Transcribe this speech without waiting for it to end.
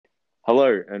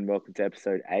Hello and welcome to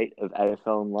episode 8 of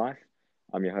AFL in Life.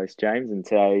 I'm your host James, and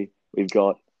today we've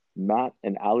got Matt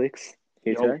and Alex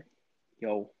here Yo, today.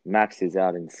 yo, Max is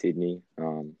out in Sydney.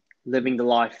 living the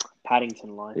life,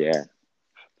 Paddington life. Yeah,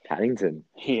 Paddington,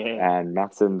 Yeah, and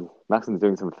Maxim's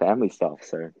doing some family stuff.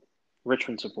 So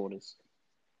Richmond supporters.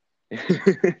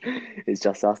 it's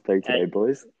just us three today, Hey,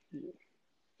 boys.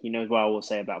 he knows what I will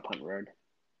say about Punt Road.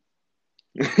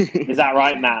 Is that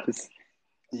right, Matt?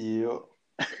 Yeah.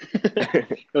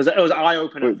 It was an eye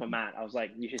opener for Matt. I was like,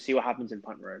 you should see what happens in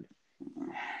Punt Road.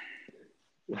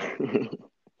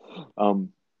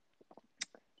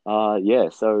 Yeah.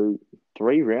 So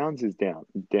 3 rounds is down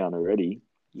already.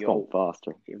 It's gone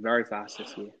faster. Very fast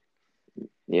this year.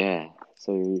 Yeah.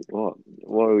 So what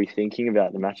are we thinking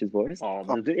about the matches, boys?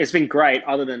 It's been great.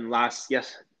 Other than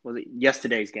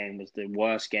yesterday's game was the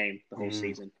worst game the whole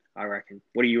season, I reckon.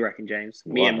 What do you reckon, James?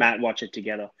 Me and Matt watch it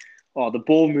together. The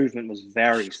ball movement was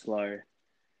very slow.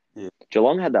 Yeah.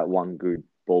 Geelong had that one good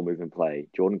ball movement play.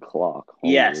 Jordan Clark.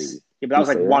 Yes. Yeah, but that was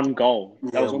like one goal. Yeah.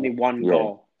 That was only one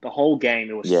goal. The whole game,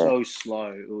 it was so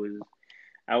slow. It was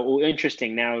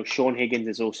interesting. Now, Sean Higgins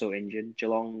is also injured.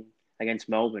 Geelong against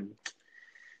Melbourne.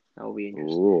 That will be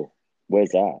interesting. Ooh.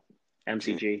 Where's that?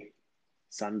 MCG.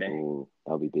 Sunday. Ooh,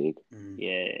 that'll be big.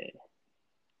 Yeah.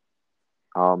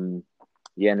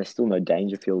 Yeah, and there's still no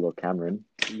Dangerfield or Cameron.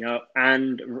 No,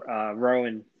 and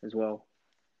Rowan as well.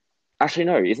 Actually,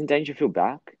 no. Isn't Dangerfield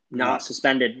back? Nah,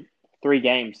 suspended 3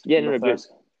 games. Yeah,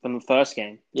 from the first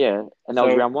game. Yeah, and that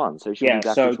was round 1, so he should be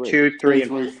back this week. 2, 3,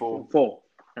 and 4.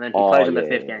 And then he plays in the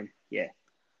 5th game. Yeah.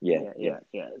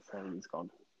 So he's gone.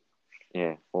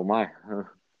 Yeah, well,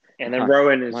 and then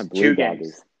Rowan is 2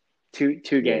 games.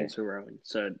 Two games for Rowan.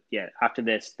 So, yeah, after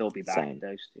this, they'll be back. Same.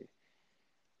 Those 2.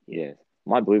 Yeah.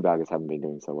 My Blue Baggers haven't been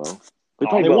doing so well. We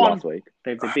played well last week.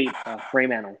 They beat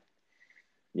Fremantle.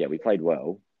 Yeah, we played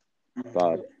well,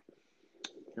 but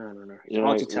I don't know. It's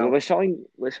hard to tell. We're showing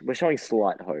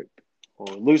slight hope.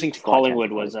 Well, losing to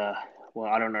Collingwood was I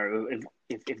don't know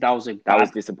if that was that was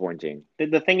disappointing.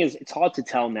 The thing is, it's hard to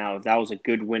tell now if that was a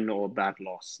good win or a bad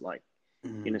loss. Like,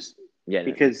 because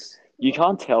you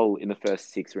can't tell in the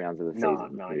first 6 rounds of the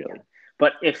season. No, really. Yeah.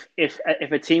 But if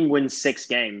a team wins 6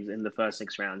 games in the first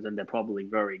 6 rounds, then they're probably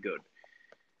very good.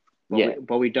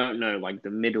 But we don't know, like,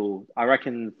 the middle. I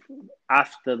reckon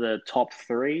after the top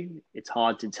 3, it's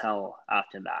hard to tell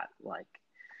after that, like,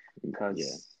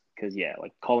 because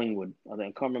like Collingwood, I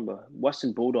can't remember.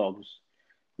 Western Bulldogs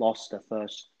lost the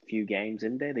first few games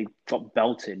in there. They got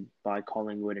belted by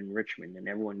Collingwood and Richmond, and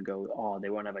everyone goes, they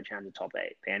won't have a chance at top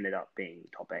 8. They ended up being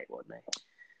top 8, weren't they?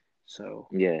 So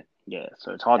so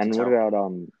it's hard to tell. And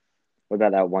what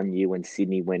about that one year when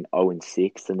Sydney went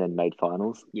 0-6 and then made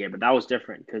finals? Yeah, but that was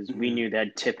different because we knew they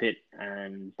had Tippett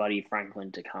and Buddy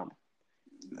Franklin to come.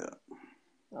 Yeah.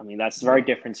 I mean, that's very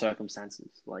different circumstances.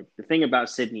 Like, the thing about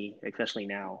Sydney, especially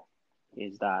now,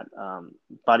 is that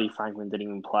Buddy Franklin didn't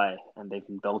even play, and they've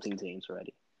been belting teams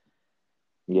already.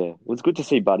 Yeah, it was good to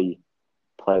see Buddy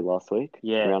play last week.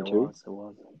 Yeah, round 2. It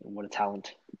was. What a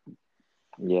talent.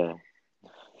 Yeah.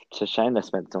 It's a shame they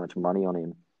spent so much money on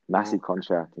him. Massive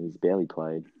contract, and he's barely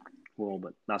played. Well,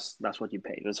 but that's what you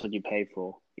pay. That's what you pay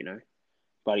for,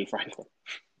 Buddy Franklin.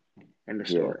 End of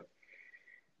story.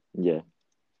 Yeah.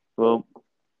 Well,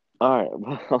 all right.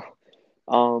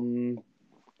 Well,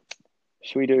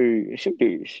 should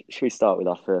we start with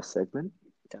our first segment?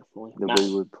 Definitely. That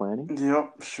we were planning?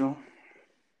 Yep, sure.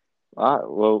 All right.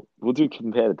 Well, we'll do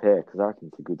Compare the Pair because I reckon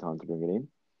it's a good time to bring it in.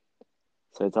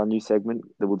 So it's our new segment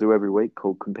that we'll do every week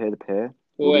called Compare the Pair.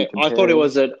 Wait, I thought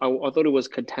it was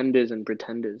Contenders and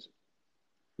Pretenders.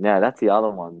 No, that's the other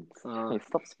one. Hey,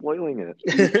 stop spoiling it.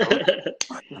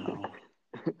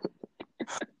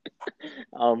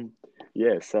 We'll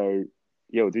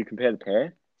do Compare the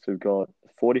Pair. So we've got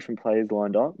 4 different players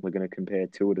lined up. We're going to compare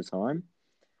 2 at a time.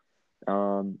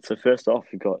 So first off,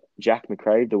 we've got Jack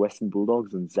McRae, the Western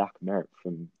Bulldogs, and Zach Merritt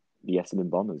from the Essendon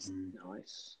Bombers.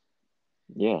 Nice.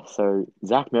 Yeah, so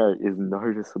Zach Merritt is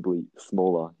noticeably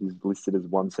smaller. He's listed as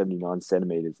 179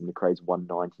 centimeters, and McRae's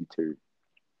 192.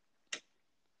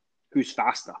 Who's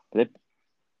faster?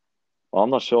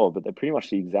 I'm not sure, but they're pretty much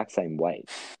the exact same weight.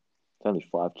 It's only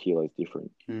 5 kilos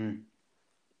different.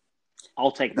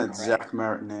 I'll take that. Zach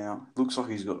Merritt now. Looks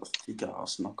like he's got a thick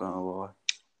ass, not going to lie.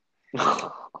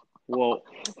 Well,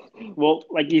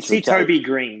 like you see Toby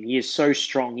Green, he is so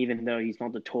strong even though he's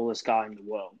not the tallest guy in the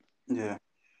world. Yeah.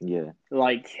 Yeah.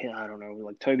 Like, I don't know,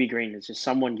 like Toby Green is just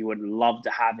someone you would love to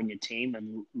have in your team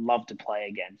and love to play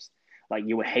against. Like,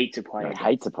 you would hate to play against.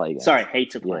 Hate to play against. Sorry,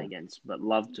 hate to play against, but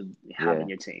love to have in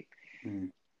your team.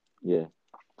 Yeah.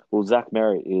 Well, Zach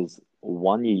Merritt is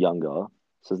 1 year younger,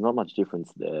 so there's not much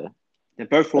difference there. They're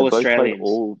both They all both played Australians,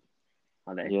 all.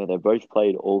 are they? Yeah, they both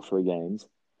played all 3 games.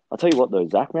 I'll tell you what though,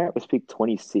 Zach Merritt was picked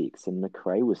 26 and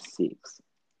McRae was 6.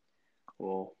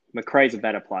 Well, McRae's a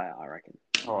better player, I reckon.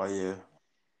 Oh, yeah.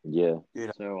 Yeah.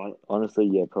 Yeah. So Honestly,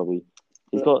 yeah, probably.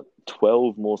 He's got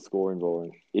 12 more score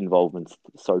involvements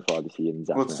so far this year than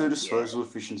Zach What's their Merritt. disposal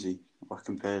efficiency, like,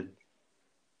 compared?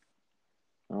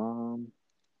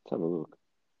 Let's have a look.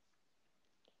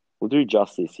 We'll do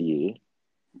just this year.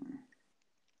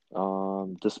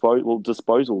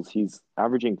 Disposals, he's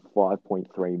averaging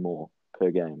 5.3 more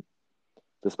per game.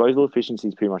 Disposal efficiency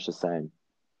is pretty much the same.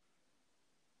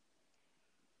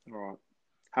 all right.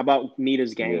 How about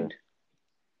meters gained?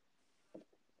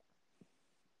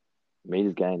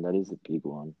 Meters gained, that is a big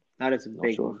one. That is a Not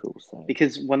big sure one. if it will say.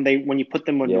 Because when you put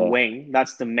them on the Yeah. wing,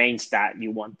 that's the main stat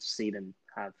you want to see them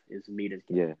have is meters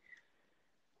gained. Yeah.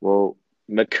 Well,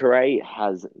 McRae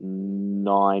has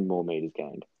 9 more meters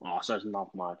gained. Oh, so it's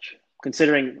not much.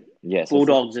 Considering Yes.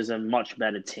 Bulldogs is a much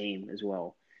better team as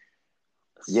well.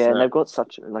 Yeah, So, and they've got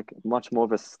such much more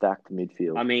of a stacked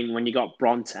midfield. I mean, when you got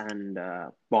Bront and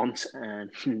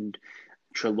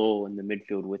Treloar in the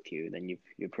midfield with you, then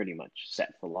you're pretty much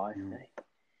set for life. Eh?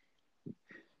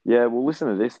 Yeah, well, listen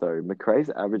to this though.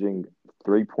 McRae's averaging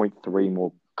 3.3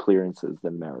 more clearances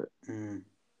than Merritt. Mm.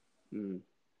 Mm.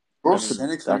 They're all That's a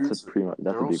centre big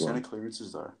one.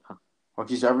 clearances, though. Like,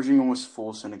 he's averaging almost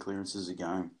 4 centre clearances a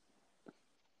game.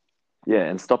 Yeah,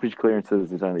 and stoppage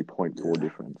clearances is only 0.4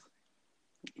 difference.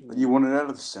 But you want it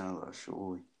out of the centre, though,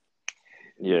 surely.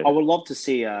 Yeah. I would love to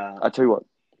see. I tell you what.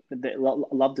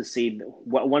 Love to see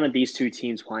one of these two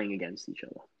teams playing against each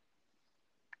other.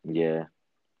 Yeah.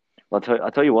 I'll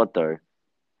tell you what though.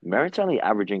 Merritt's only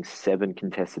averaging 7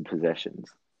 contested possessions.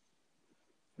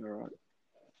 All right.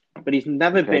 But he's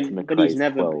never Compared to been. McRae's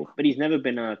 12. But he's never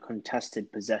been a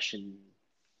contested possession,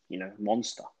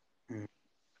 monster.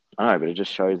 I know, but it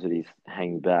just shows that he's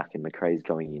hanging back and McRae's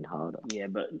going in harder. Yeah,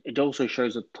 but it also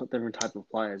shows a different type of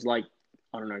players. Like,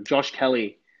 I don't know, Josh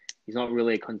Kelly. He's not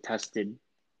really a contested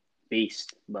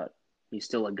beast, but he's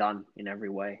still a gun in every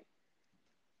way.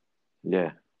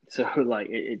 Yeah. So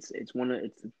it's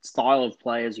the style of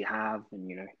players you have, and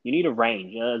you need a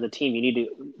range. As a team, you need a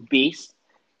beast.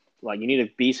 You need a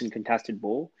beast in contested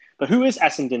ball. But who is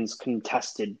Essendon's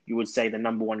contested? You would say the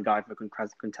number one guy for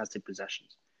contested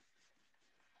possessions.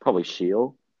 Probably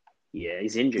Shield. Yeah,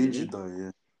 he's injured. Injured though,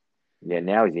 yeah. Yeah,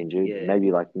 now he's injured. Yeah.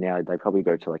 Maybe now they probably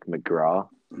go to McGrath.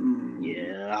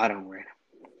 Yeah, I don't really.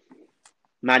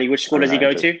 Matty, which school does he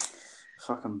go to?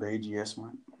 Fucking BGS,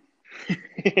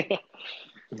 mate.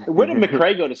 Where did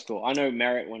McRae go to school? I know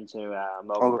Merritt went to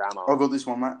Melbourne Grammar. I got this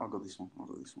one, mate. I got this one.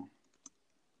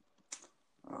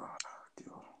 Oh,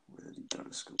 God. Where did he go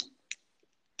to school?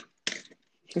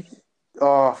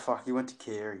 Oh, fuck. He went to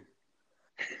Carey.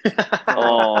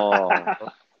 Oh.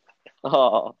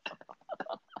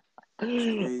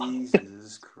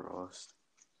 Jesus Christ.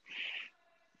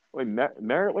 Wait,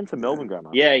 Merritt went to Melbourne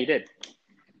Grammar. Yeah, he did.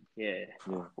 Yeah.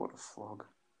 Fuck, what a flog.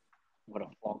 What a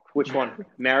flog. Which one?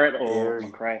 Merritt or Carey.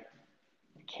 McRae?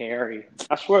 Carey.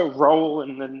 That's where Roll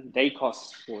and then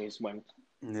Dacos boys went.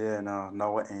 Yeah, no.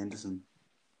 Noah Anderson.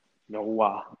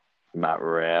 Noah. Matt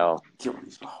Rowell. God,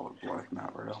 he's a hot bloke,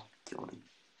 Matt Rowell. God.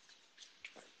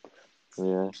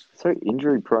 Yeah. So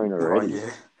injury prone Oh, already.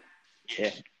 yeah.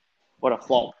 Yeah. What a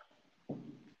flop.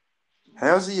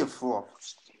 How's he a flop?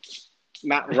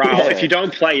 Matt Rowell. If you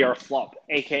don't play, you're a flop.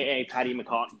 A.K.A. Paddy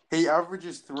McCartan. He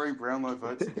averages 3 Brownlow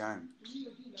votes a game.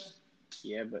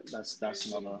 Yeah, but that's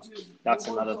another thing. That's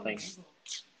another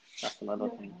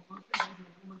thing.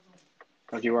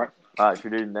 Are you right? All right,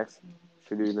 should we do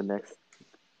the next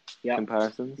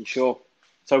comparison? You sure?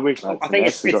 So I think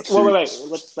it's wait. Let's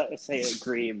say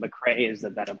agree. McRae is the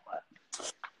better player.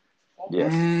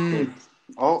 Yes.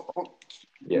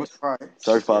 Yes. McRae.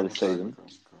 So far this season.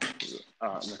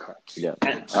 McRae. Yeah.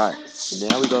 All right. So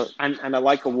now we got. And I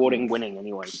like awarding winning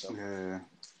anyway. So.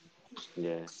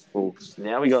 Yeah. Well,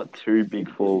 now we got 2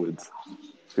 big forwards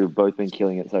who've both been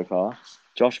killing it so far.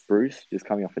 Josh Bruce just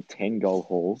coming off a 10-goal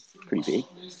haul, pretty big,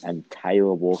 and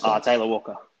Taylor Walker. Taylor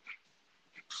Walker.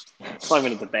 It's not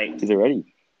even a debate. He's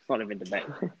already. It's not even a debate.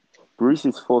 Bruce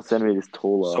is 4 centimeters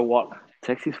taller. So what?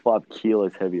 Tex is 5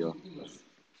 kilos heavier.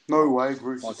 No way,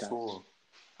 Bruce is taller.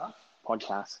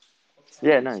 Podcast.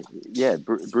 Yeah, no. Yeah,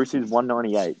 Bruce is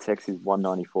 198. Tex is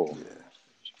 194. Yeah.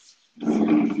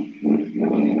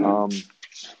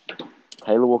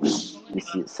 Taylor Walker this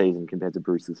season compared to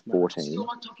Bruce's 14.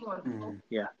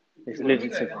 Yeah. It's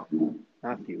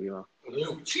Matthew, you are.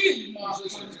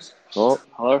 Oh,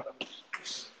 hello?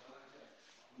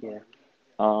 Yeah.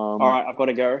 All right, I've got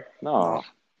to go. No.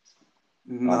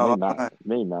 No.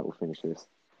 Me and Matt will finish this.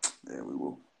 Yeah, we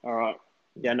will. All right.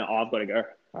 Yeah, no, I've got to go.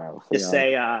 All right, we'll Just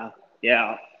say,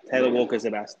 Taylor Walker's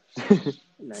the best.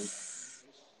 Name.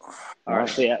 All right,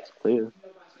 see ya. See ya.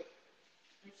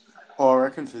 I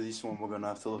reckon for this one, we're going to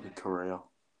have to look at Korea.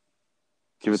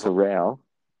 Give it to Rao.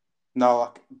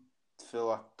 No,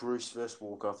 for Bruce versus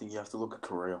Walker, I think you have to look at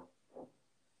Korea.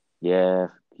 Yeah,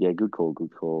 good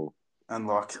call. And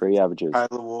 3 averages.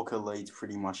 Taylor Walker leads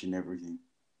pretty much in everything.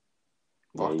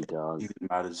 Yeah, he does. It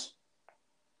matters.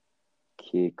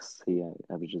 Kicks, he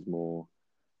averages more.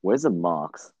 Where's the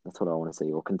marks? That's what I want to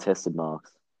see. Or contested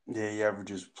marks. Yeah, he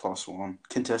averages +1.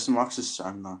 Contested marks is the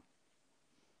same, though.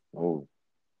 Oh.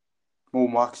 More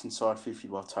marks inside 50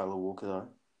 by Taylor Walker, though.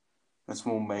 That's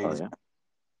more meters. Oh, yeah?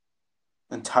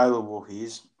 And Taylor Walker,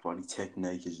 his bloody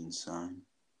technique is insane.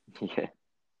 Yeah.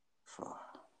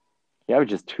 Fuck. He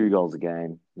averages 2 goals a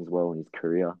game as well in his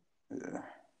career. Yeah.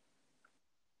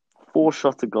 4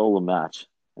 shots a goal a match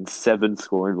and 7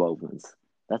 score involvements.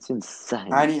 That's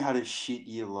insane. And he had a shit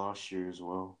year last year as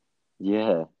well.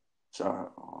 Yeah.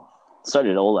 So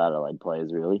did all Adelaide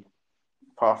players, really.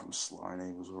 Apart from Sloane,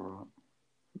 he was alright.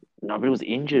 No, but he was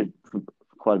injured for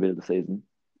quite a bit of the season.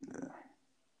 Yeah.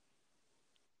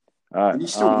 All right. Did he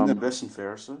still win the best and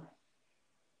fairest, though?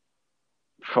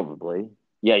 Probably.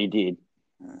 Yeah, you did.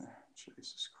 Yeah.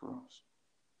 Jesus Christ.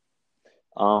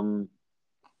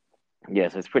 Yeah,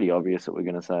 so it's pretty obvious that we're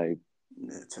going to say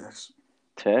Yeah,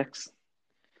 Tex.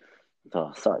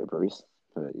 Oh, sorry, Bruce.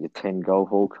 Your 10-goal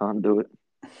haul can't do it.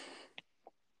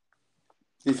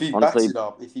 If he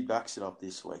backs it up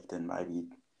this week, then maybe.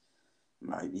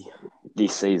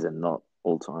 This season, not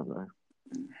all time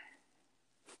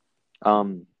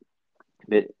though.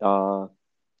 But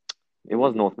it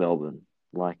was North Melbourne.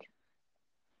 Watch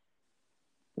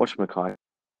Mackay.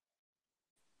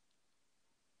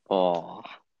 Oh,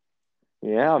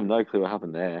 yeah, I have no clue what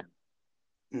happened there.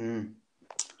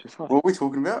 Just what are we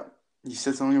talking about? You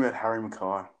said something about Harry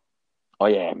Mackay. Oh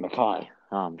yeah, Mackay.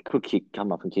 Could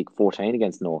come up and kick 14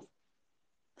 against North.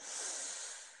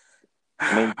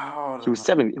 I mean, he was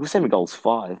 7 goals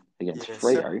 5 against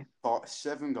Freo.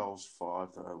 7 goals 5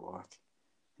 though.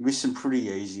 He missed some pretty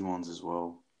easy ones as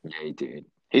well. Yeah, he did.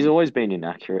 He's always been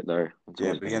inaccurate though.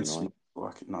 But against no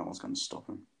one's going to stop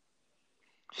him.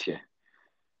 Yeah.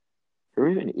 Who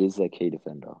even is their key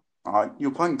defender?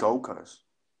 You're playing Gold Coast.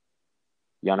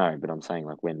 Yeah, I know, but I'm saying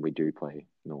when we do play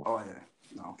North. Oh yeah,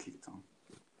 no, I'll keep it on.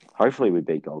 Hopefully we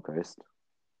beat Gold Coast.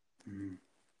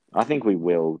 I think we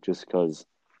will, just because,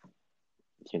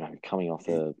 coming off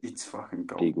it's fucking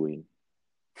gold. Big win.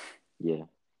 Yeah.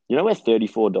 We're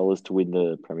 $34 to win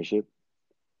the premiership.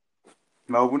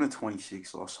 Melbourne are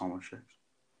 26 last time I checked.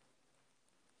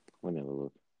 Let me have a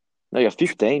look. No, you're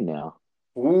 15 now.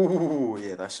 Ooh,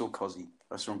 yeah, they saw Cozzy.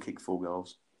 They saw him kick 4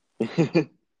 goals.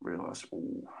 Realised,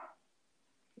 ooh.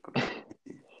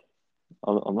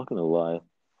 I'm not gonna lie.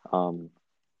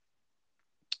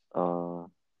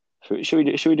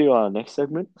 Should we do our next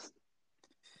segment?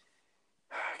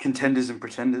 Contenders and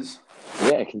pretenders.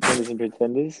 Yeah, contenders and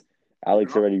pretenders.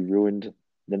 Alex already ruined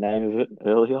the name of it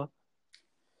earlier.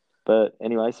 But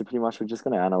anyway, so pretty much we're just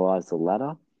going to analyse the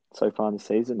ladder so far in the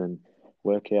season and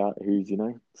work out who's,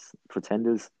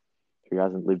 pretenders, who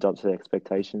hasn't lived up to their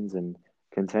expectations, and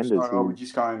contenders. So are we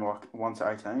just going 1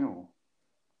 to 18 or?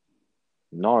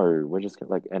 No, we're just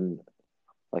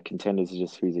contenders are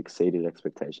just who's exceeded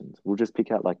expectations. We'll just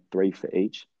pick out 3 for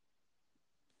each.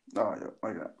 Oh, yeah,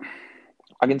 okay.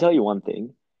 I can tell you one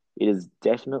thing. It has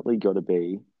definitely got to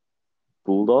be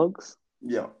Bulldogs.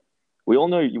 Yeah. We all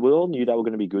knew they were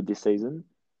going to be good this season,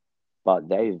 but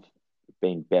they've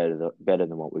been better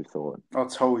than what we thought. I'll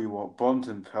tell you what,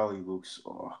 Bontempelli looks.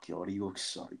 Oh God, he looks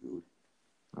so good.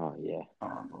 Oh yeah.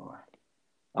 Oh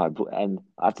boy. And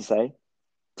I have to say,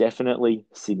 definitely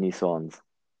Sydney Swans.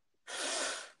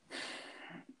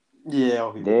 Yeah,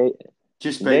 I'll give you that.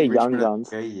 Just their young guns.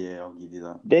 Yeah, I'll give you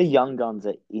that. Their young guns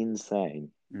are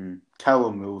insane.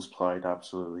 Callum Mills played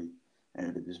absolutely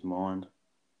out of his mind.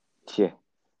 Yeah.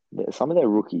 Some of their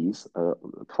rookies are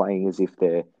playing as if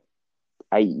they're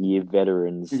 8-year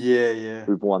veterans. Yeah.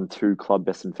 Who've won 2 club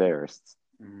best and fairest.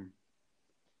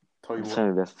 Tell you what,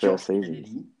 their first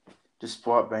season.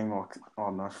 Despite being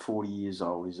 40 years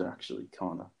old, is actually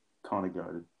kind of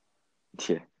goated.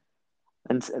 Yeah.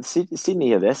 And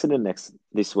Sydney have Essendon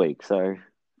this week, so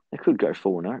they could go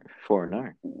 4-0.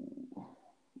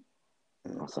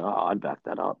 Yeah. So I'd back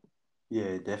that up.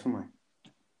 Yeah, definitely.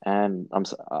 And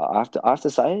I have to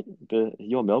say it, but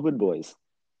you're Melbourne boys.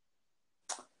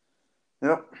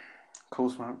 Yep, of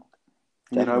course, mate.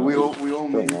 Definitely. We all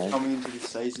knew coming into this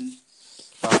season,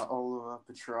 Oliver,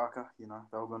 Petrarca, they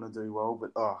were going to do well,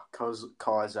 but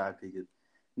Kai Zapiggett,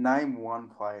 Name one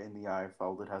player in the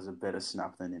AFL that has a better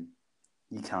snap than him.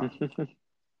 You can't.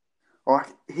 Like,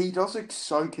 he does it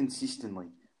so consistently.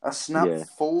 A snap Yeah.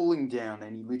 falling down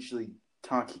and he literally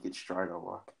can't kick it straight. I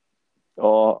like.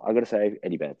 Oh, I got to say,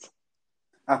 Eddie Betts.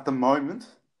 At the moment,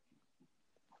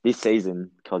 This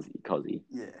season, Cozzy.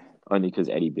 yeah. Only because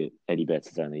Eddie Betts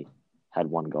has only had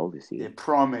one goal this Yeah, year.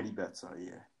 prime Eddie Betts, though,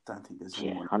 yeah. Don't think there's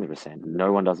Yeah, anyone. 100%.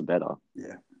 No one does it better.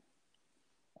 Yeah.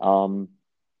 I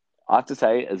have to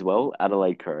say as well,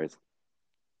 Adelaide Crows.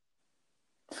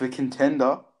 For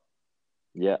contender,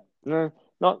 Yeah. No,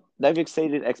 they've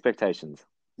exceeded expectations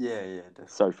yeah, definitely.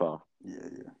 so far.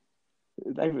 Yeah.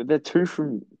 They're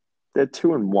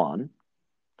 2-1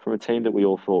 from a team that we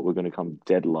all thought were going to come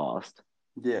dead last.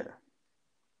 Yeah.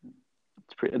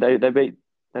 They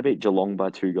beat Geelong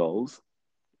by 2 goals.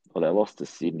 Well, they lost to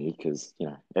Sydney because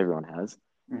everyone has.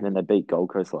 And then they beat Gold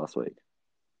Coast last week.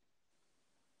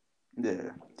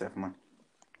 Yeah, definitely.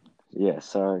 Yeah.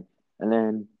 So, and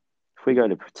then if we go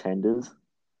to pretenders,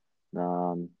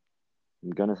 I'm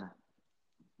gonna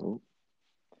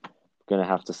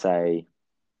have to say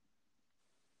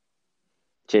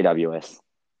GWS.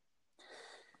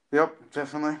 Yep,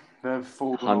 definitely. They've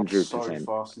fallen off so 100%.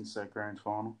 fast since that grand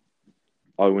final.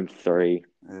 0-3.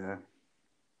 Yeah.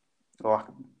 Like,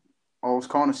 I was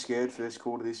kind of scared first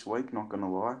quarter this week, not going to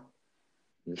lie.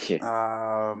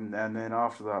 Yeah. And then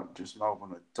after that, just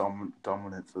Melbourne are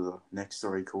dominant for the next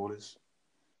 3 quarters.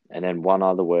 And then one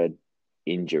other word,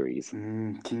 injuries.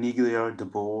 Caniglio, De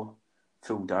Boer,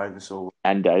 Phil Davis, all.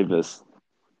 And Davis.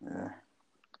 Yeah.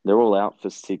 They're all out for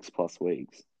 6+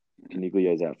 weeks.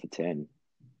 Caniglio's out for 10.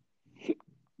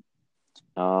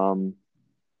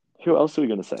 Who else are we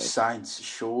going to say? Saints,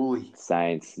 surely.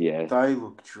 Saints, yeah. They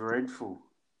look dreadful.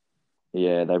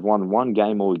 Yeah, they've won 1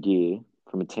 game all year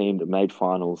from a team that made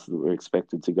finals that were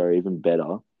expected to go even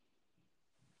better.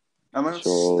 And they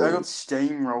got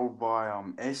steamrolled by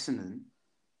Essendon.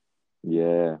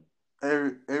 Yeah.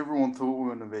 Everyone thought we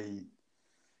were going to be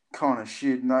kind of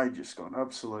shit, and they just got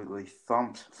absolutely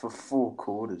thumped for 4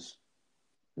 quarters.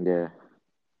 Yeah.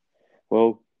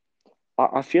 Well,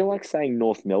 I feel like saying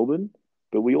North Melbourne,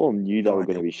 but we all knew they were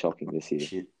going to be shocking this year.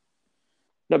 Shit.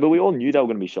 No, but we all knew they were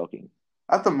going to be shocking.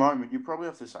 At the moment, you probably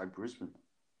have to say Brisbane.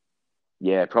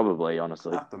 Yeah, probably,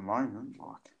 honestly. At the moment,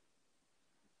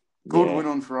 good win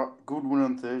on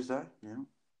Thursday. Yeah.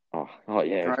 Oh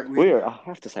yeah. I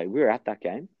have to say, we were at that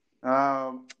game. They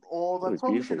probably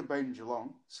beautiful. should have beaten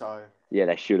Geelong. So yeah,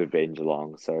 they should have beaten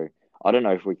Geelong. So I don't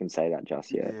know if we can say that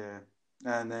just yet. Yeah,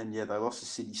 and then they lost to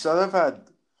City. So they've had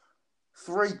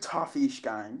 3 tough-ish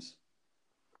games.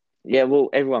 Yeah, well,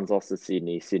 everyone's lost to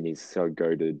Sydney. Sydney's so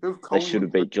goated. They should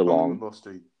have beat Geelong. Lost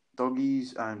to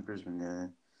Doggies and Brisbane. Yeah.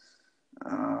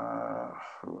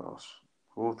 Who else?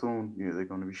 Hawthorn. Yeah, they're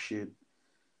going to be shit.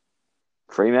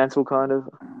 Fremantle, kind of.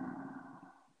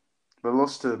 They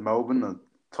lost to Melbourne, the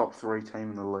top 3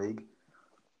 team in the league.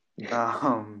 They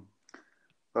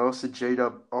lost to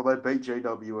GW. They beat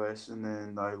GWS, and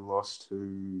then they lost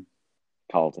to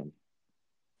Carlton.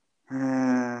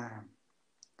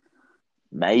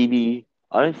 Maybe.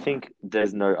 I don't think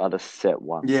there's no other set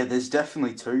one. Yeah, there's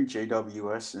definitely 2,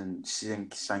 GWS and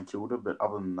St Kilda, but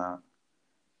other than that,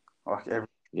 other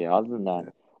than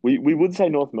that, we would say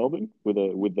North Melbourne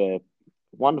with their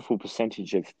wonderful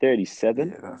percentage of 37.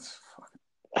 Yeah, that's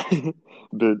fucking.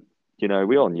 But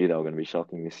we all knew they were going to be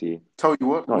shocking this year. Tell you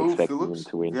what, Not Will expecting Phillips,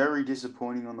 them to win. very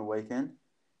disappointing on the weekend.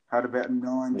 Had about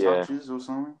 9 touches or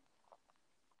something.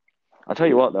 I'll tell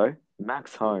you what, though.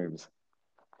 Max Holmes,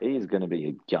 he is going to be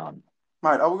a gun.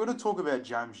 Mate, are we going to talk about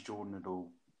James Jordan at all?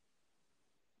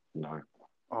 No.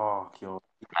 Oh, God.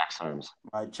 Max Holmes.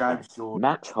 Mate, James Jordan.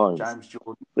 Max Holmes. James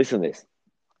Jordan. Listen to this.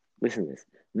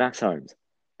 Max Holmes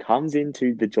comes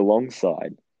into the Geelong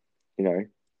side.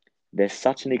 They're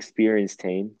such an experienced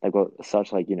team. They've got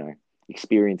such,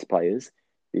 experienced players.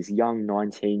 This young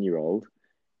 19-year-old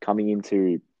coming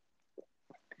into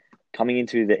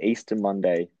the Easter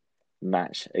Monday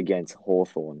match against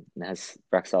Hawthorn and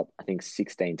racks up, I think,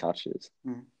 16 touches.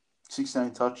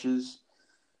 16 touches,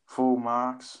 4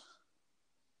 marks,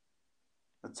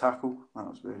 a tackle. That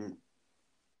was about it.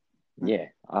 Yeah.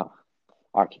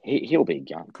 He'll be a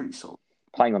gun. Pretty solid.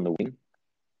 Playing on the wing.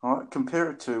 All right,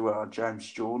 compare it to James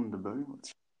Jordan debut.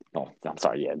 Oh, I'm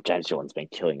sorry. Yeah, James Jordan's been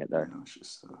killing it, though. Yeah, it's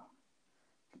just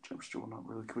James Jordan up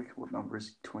really quick. What number is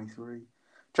he? 23.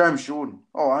 James Jordan.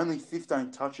 Oh, only 15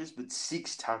 touches, but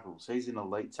 6 tackles. He's an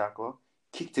elite tackler.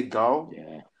 Kicked a goal.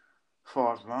 Yeah.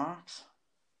 5 marks.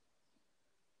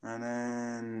 And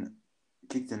then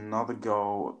kicked another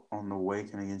goal on the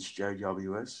weekend against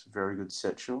JWS. Very good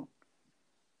set shot.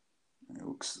 It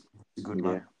looks good,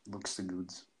 mate. Looks the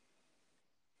goods.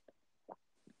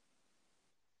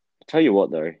 Tell you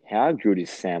what though, how good is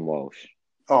Sam Walsh?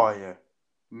 Oh, yeah.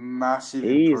 Massive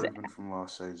He's improvement from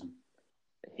last season.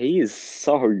 he is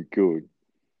so good.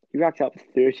 He racked up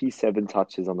 37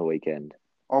 touches on the weekend.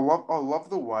 I love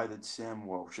the way that Sam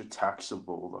Walsh attacks the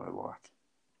ball, though. Like,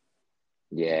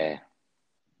 Yeah,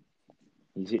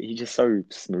 he's just so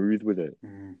smooth with it.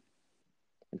 mm.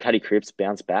 And Paddy Cripps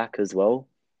bounced back as well.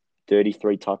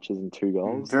 33 touches and 2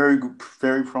 goals. Very good,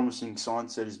 very promising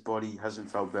signs that his body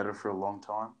hasn't felt better for a long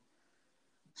time.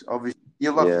 So obviously,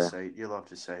 you love to see it. You love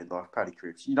to see it, like Paddy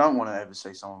Cripps. You don't want to ever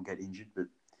see someone get injured, but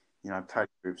Paddy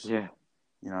Cripps. Yeah.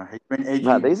 He's been edging.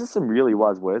 Matt, these are some really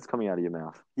wise words coming out of your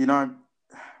mouth.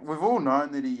 We've all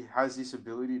known that he has this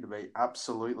ability to be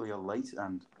absolutely elite,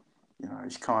 and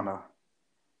he's kind of.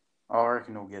 I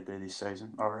reckon he'll get there this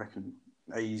season. I reckon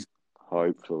he's.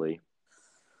 Hopefully.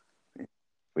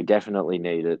 We definitely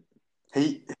need it.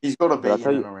 He's got to be in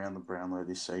and around the Brownlow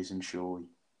this season, surely.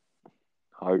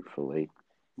 Hopefully.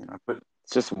 But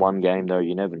it's just one game though.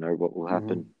 You never know what will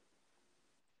happen.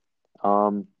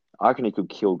 I reckon he could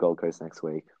kill Gold Coast next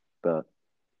week, but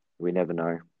we never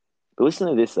know. But listen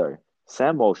to this though.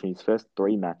 Sam Walsh in his first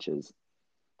 3 matches,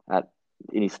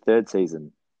 in his 3rd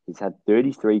season, he's had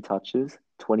 33 touches,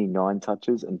 29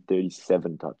 touches, and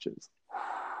 37 touches.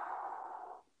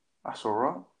 That's all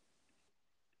right.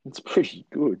 It's pretty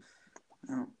good.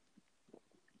 Yeah.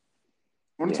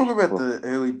 Want to talk about the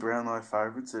early Brownlow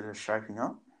favourites that are shaping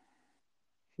up?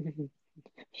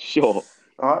 Sure.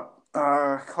 All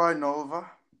right. Clayton Oliver,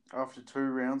 after 2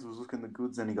 rounds, was looking the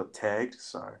goods, and he got tagged,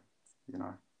 so,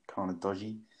 kind of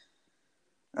dodgy.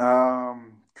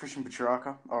 Christian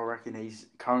Petrarca, I reckon he's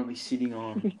currently sitting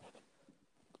on,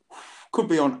 could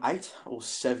be on 8 or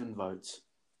 7 votes.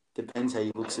 Depends how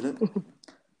you looks at it.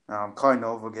 Clayton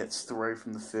Oliver gets 3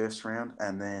 from the first round,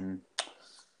 and then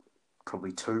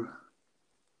probably 2,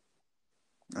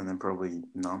 and then probably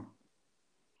none.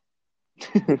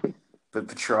 But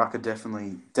Petrarca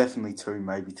definitely 2,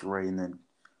 maybe 3, and then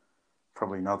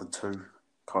probably another 2.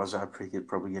 Kaiser Pickett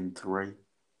probably getting 3.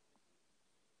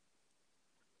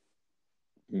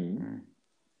 And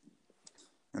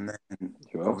then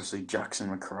obviously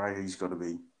Jackson McRae, he's got to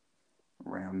be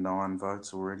around 9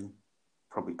 votes already.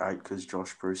 Probably 8 because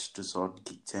Josh Bruce decided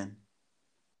to kick 10.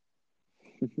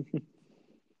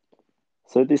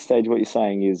 So at this stage, what you're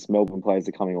saying is Melbourne players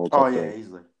are coming all top. Oh, yeah,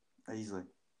 easily.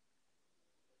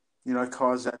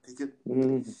 Kaiser Pickett,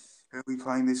 who'll be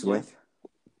playing this week?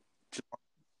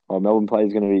 Melbourne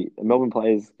players going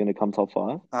to come top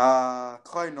 5?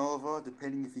 Clayton Oliver,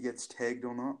 depending if he gets tagged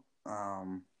or not.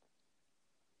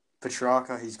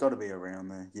 Petrarca, he's got to be around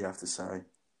there, you have to say.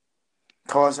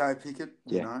 Kaiser Pickett,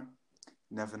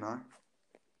 never know.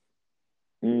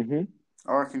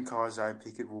 I reckon Kaiser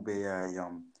Pickett will be a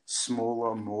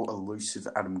smaller, more elusive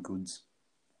Adam Goods.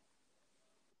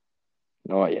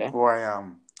 Oh, yeah.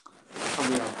 Or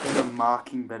probably a better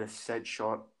marking, better set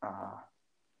shot.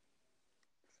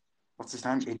 What's his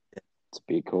name? It's a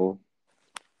big call.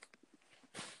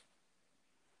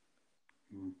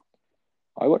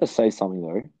 I got to say something,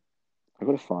 though. I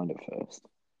got to find it first.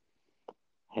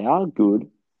 How good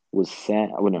was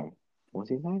Sam... Oh, no. What's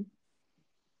his name?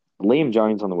 Liam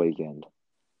Jones on the weekend.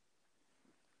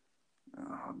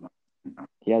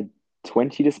 He had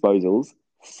 20 disposals,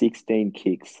 16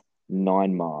 kicks,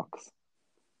 9 marks.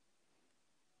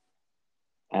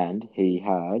 And he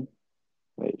had...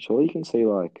 Wait, surely you can see,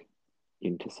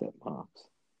 intercept marks.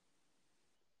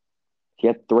 He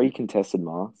had 3 contested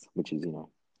marks, which is,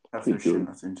 that's pretty good.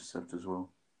 That's intercept as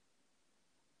well.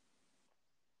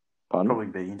 Pardon? Probably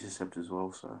be intercept as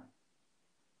well, so...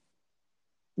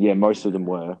 Yeah, most of them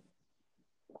were.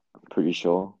 I'm pretty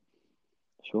sure.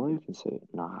 Surely you can see it.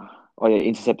 Nah. Oh, yeah,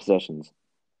 intercept possessions.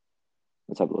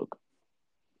 Let's have a look.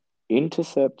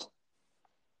 Intercept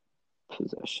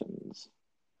possessions.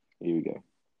 Here we go.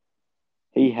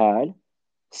 He had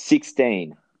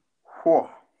 16. Whoa.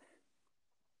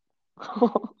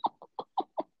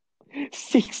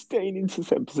 16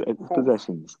 intercept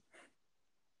possessions.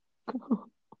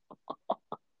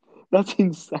 That's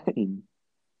insane.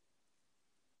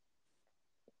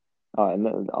 And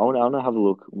I want to have a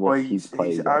look what he's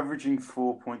played. He's averaging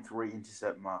 4.3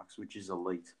 intercept marks, which is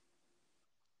elite.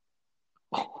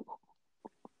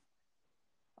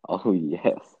 Oh,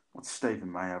 yes. What's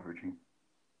Stephen May averaging?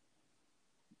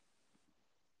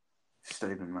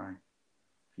 Stephen May.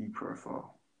 View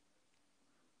profile.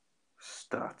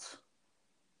 Stats.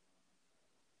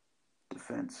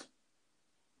 Defense.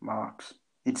 Marks.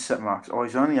 Intercept marks. Oh,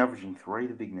 he's only averaging 3,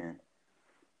 the big man.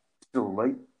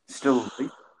 Still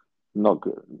elite. Not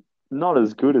good. Not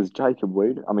as good as Jacob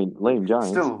Weed. I mean, Liam Jones.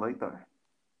 Still elite, though.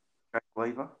 Jack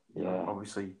Lever. Yeah.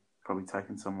 Obviously, probably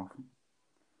taken some off him.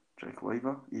 Jake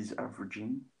Lever is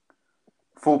averaging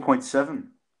 4.7.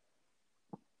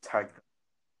 Take that.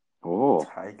 Oh,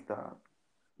 Take that.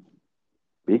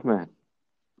 big man.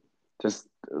 Just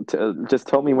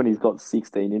tell me when he's got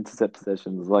 16 intercept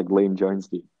possessions like Liam Jones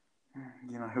did.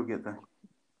 He'll get there.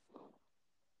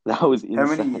 That was How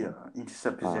insane. many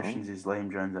intercept possessions is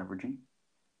Liam Jones averaging?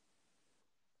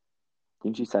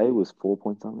 Didn't you say it was 4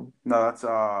 point something? No, that's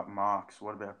marks.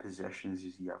 What about possessions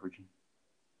is he averaging?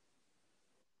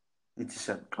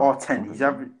 Intercept. 10. He's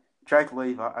Jake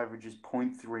Lever averages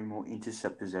 0.3 more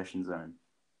intercept possessions than him.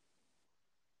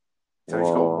 So he's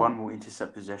got one more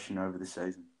intercept possession over the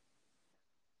season.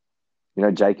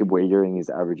 Jacob Wiedering is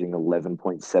averaging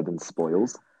 11.7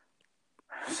 spoils.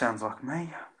 Sounds like me.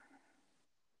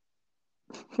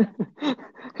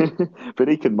 But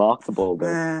he can mark the ball,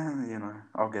 though.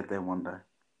 I'll get there one day.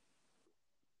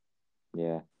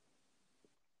 Yeah.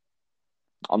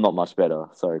 I'm not much better,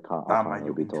 so I can't mate,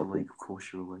 really be into talking. league. Of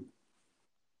course you're league.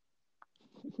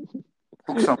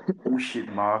 Took some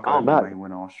bullshit mark over me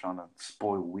when I was trying to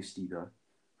spoil Wisty, though.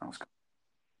 That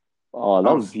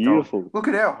was beautiful. Look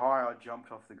at how high I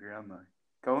jumped off the ground, though.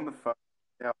 Go on the phone.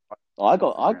 I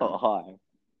got high.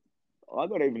 I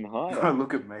got even higher. No,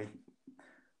 look at me.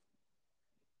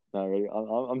 No, really,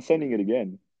 I'm sending it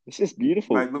again. It's just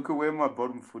beautiful. Mate, look at where my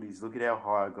bottom foot is. Look at how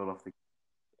high I got off the ground.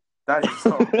 That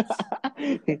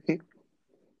is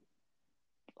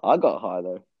I got high,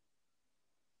 though.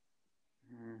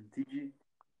 Did you?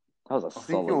 That was a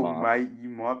solid mark. Mate, you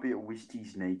might be at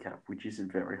Wisty's kneecap, which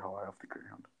isn't very high off the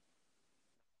ground.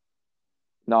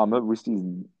 No, I'm at Wisty's.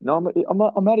 No,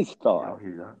 I'm at his thigh. Yeah, I'll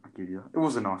give you that. It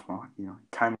was a nice mark,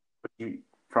 Came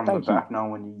from the back, no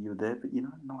one knew you were there, but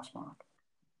nice mark.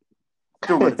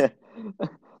 Still got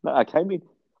No, I came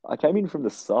in from the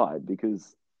side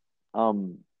because,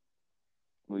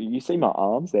 you see my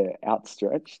arms? They're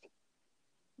outstretched.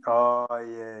 Oh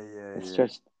yeah.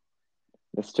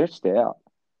 They're stretched out.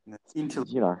 Into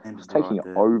it's taking it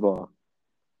over.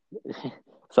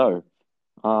 So,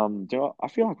 I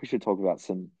feel like we should talk about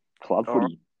some club footy.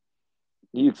 Right.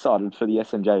 Are you excited for the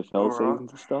SMJFL season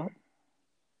to start?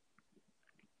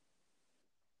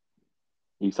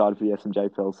 You excited for the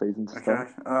SMJFL season to start?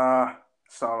 Okay.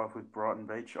 Start off with Brighton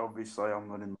Beach. Obviously, I'm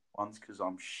not in the ones because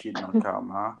I'm shit and I can't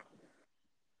mark.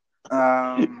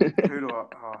 Who do I?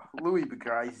 Louis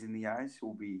Begray's in the A's.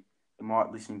 He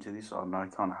might listen to this. I don't know.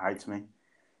 He kind of hates me.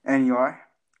 Anyway,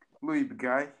 Louis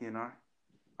Begray,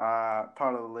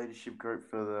 part of the leadership group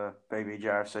for the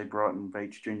BBJFC Brighton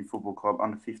Beach Junior Football Club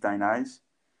under 15As.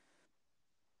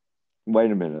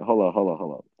 Wait a minute. Hold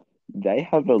on. They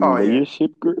have a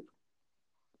leadership group?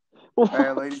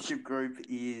 Our leadership group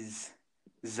is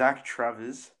Zach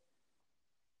Travers.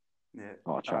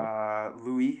 Yeah.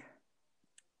 Louis.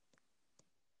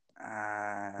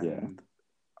 And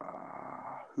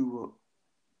who?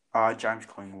 James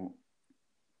Klingwell.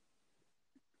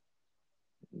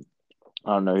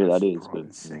 I don't know who that is,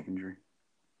 but secondary.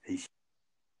 He's.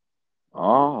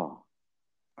 Oh.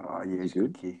 Yeah, he's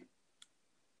good kick.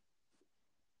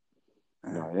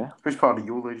 Yeah. Who's part of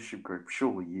your leadership group?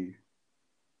 Surely you.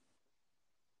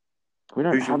 We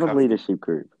don't have a leadership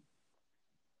group.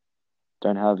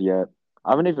 Don't have yet.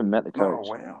 I haven't even met the coach. Oh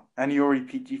wow! And you already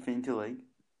picked you for Interleague?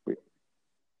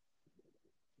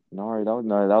 No,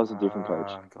 that was a different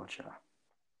coach. Gotcha.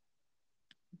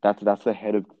 That's the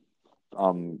head of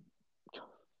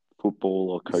football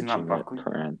or coaching at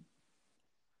Prahran.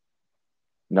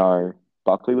 No,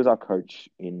 Buckley was our coach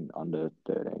in under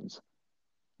 13s.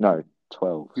 No,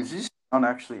 12. Is this not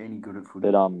actually any good at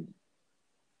football? But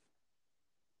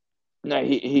no,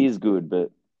 he is good,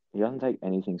 but he doesn't take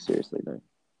anything seriously though.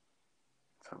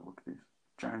 Let's have a look at this.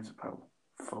 James Appel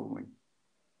following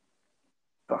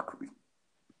Buckley.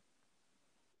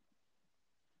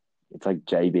 It's like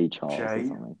JB Charles or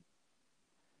something.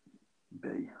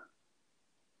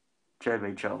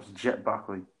 JB Charles, Jet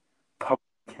Buckley. Public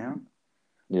account?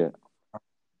 Yeah.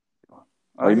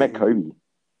 He met Kobe.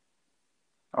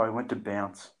 He went to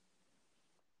Bounce.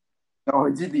 Oh,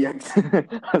 he did the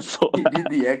I saw that. He did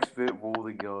the expert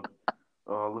Waller God.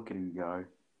 Oh, look at him go.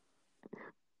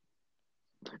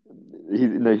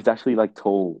 He's actually like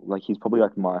tall. Like he's probably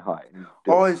like my height.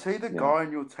 Oh, is he the guy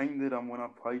on your team that when I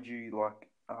played you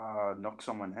knock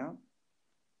someone out?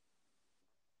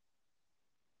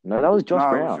 No, that was Josh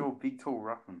Brown. No, it was your big tall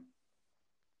ruckman.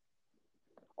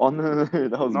 Oh no,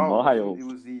 that was Miles. It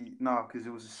was because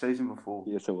it was the season before.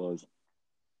 Yes, it was.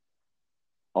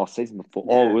 Oh, season before.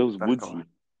 Yeah, it was Woodsy. Guy.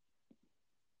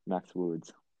 Max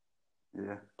Woods.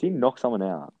 Yeah. Did he knock someone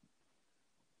out?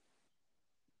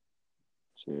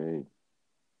 Gee.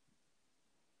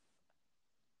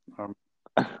 I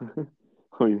uh,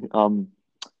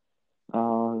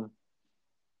 I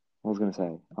was gonna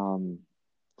say,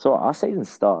 so our season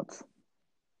starts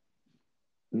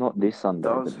not this It Sunday,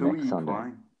 does. but Who are next you Sunday.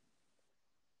 playing?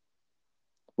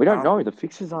 We don't know. The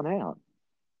fixtures aren't out.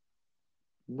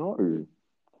 No,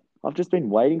 I've just been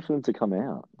waiting for them to come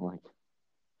out. Like,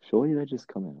 surely they just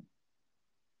come out.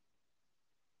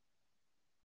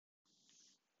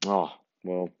 Oh,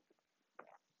 well,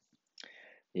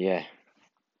 yeah.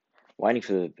 Waiting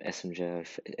for the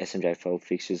SMJFL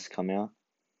fixtures to come out.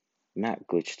 Matt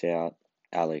glitched out.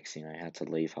 Alex, had to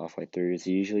leave halfway through as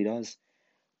he usually does.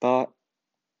 But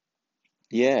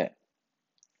yeah,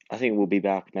 I think we'll be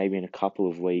back maybe in a couple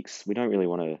of weeks. We don't really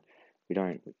want to. We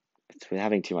don't. We're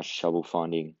having too much trouble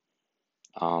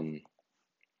um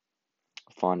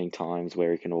finding times where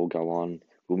we can all go on.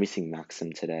 We're missing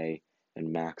Maxim today,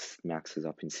 and Max is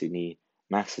up in Sydney.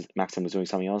 Maxim was doing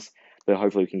something else, but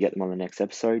hopefully we can get them on the next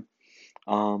episode.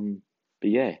 But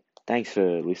yeah, thanks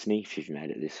for listening. If you've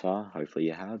made it this far, hopefully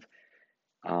you have.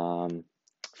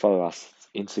 Follow us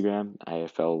Instagram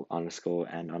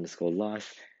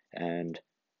AFL_and_life, and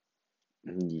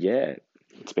yeah,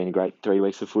 it's been a great 3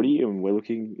 weeks of footy, and we're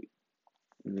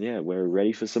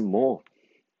ready for some more.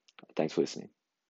 Thanks for listening.